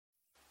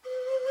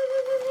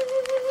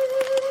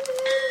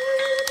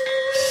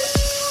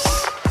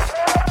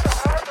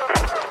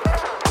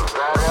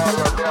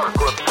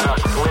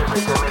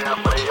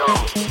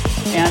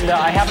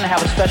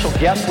have a special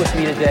guest with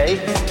me today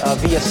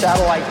via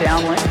satellite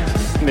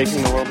downlink.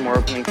 Making the world more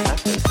open and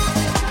connected.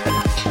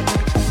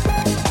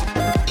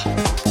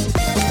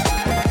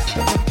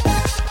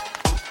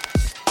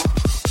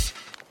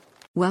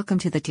 Welcome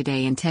to the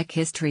Today in Tech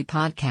History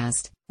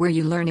podcast, where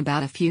you learn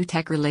about a few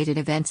tech-related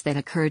events that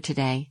occurred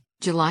today,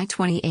 July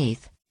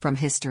 28th, from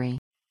history.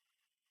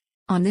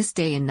 On this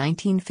day in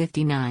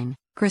 1959,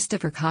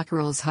 Christopher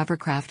Cockerell's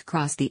hovercraft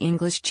crossed the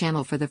English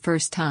Channel for the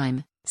first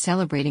time,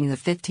 celebrating the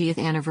 50th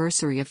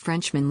anniversary of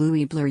Frenchman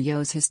Louis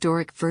Blériot's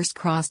historic first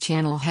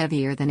cross-channel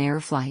heavier-than-air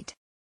flight.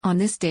 On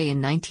this day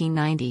in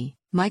 1990,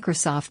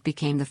 Microsoft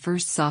became the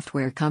first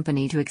software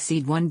company to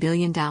exceed $1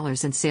 billion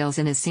in sales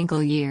in a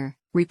single year,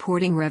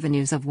 reporting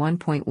revenues of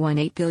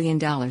 $1.18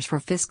 billion for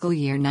fiscal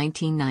year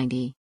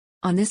 1990.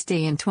 On this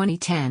day in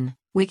 2010,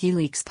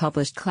 WikiLeaks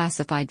published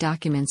classified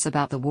documents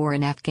about the war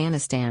in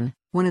Afghanistan,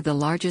 one of the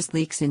largest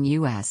leaks in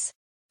U.S.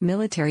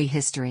 military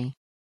history.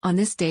 On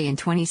this day in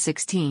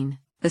 2016,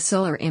 the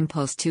Solar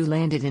Impulse 2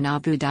 landed in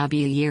Abu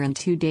Dhabi a year and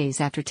 2 days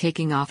after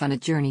taking off on a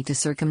journey to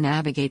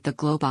circumnavigate the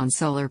globe on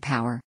solar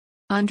power.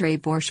 André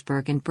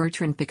Borschberg and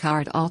Bertrand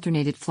Piccard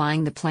alternated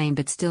flying the plane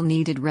but still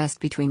needed rest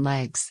between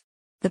legs.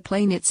 The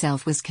plane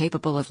itself was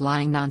capable of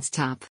lying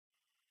non-stop.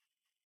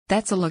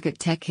 That's a look at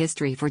tech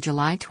history for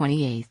July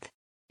 28th.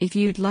 If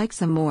you'd like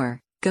some more,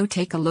 go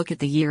take a look at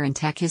the year in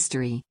tech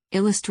history,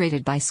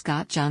 illustrated by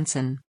Scott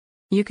Johnson.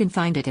 You can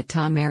find it at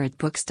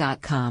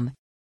tommerrittbooks.com.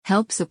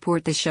 Help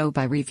support the show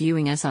by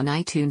reviewing us on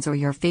iTunes or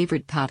your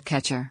favorite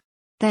podcatcher.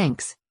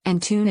 Thanks,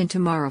 and tune in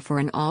tomorrow for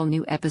an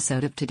all-new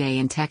episode of Today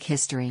in Tech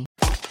History.